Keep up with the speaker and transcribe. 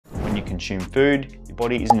you consume food, your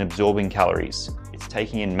body isn't absorbing calories. It's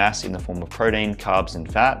taking in mass in the form of protein, carbs,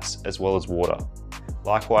 and fats, as well as water.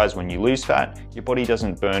 Likewise, when you lose fat, your body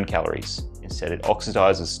doesn't burn calories. Instead, it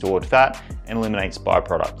oxidizes stored fat and eliminates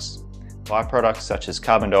byproducts. Byproducts such as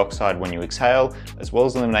carbon dioxide when you exhale, as well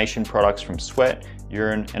as elimination products from sweat,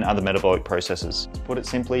 urine, and other metabolic processes. To put it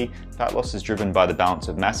simply, fat loss is driven by the balance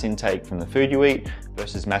of mass intake from the food you eat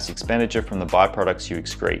versus mass expenditure from the byproducts you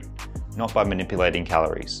excrete, not by manipulating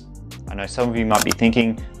calories. I know some of you might be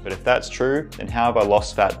thinking, but if that's true, then how have I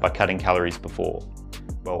lost fat by cutting calories before?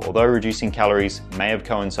 Well, although reducing calories may have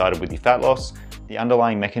coincided with your fat loss, the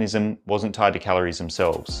underlying mechanism wasn't tied to calories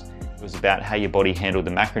themselves. It was about how your body handled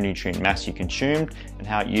the macronutrient mass you consumed and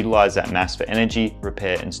how it utilized that mass for energy,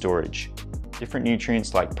 repair, and storage. Different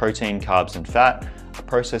nutrients like protein, carbs, and fat are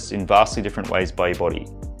processed in vastly different ways by your body.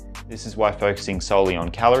 This is why focusing solely on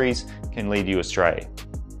calories can lead you astray.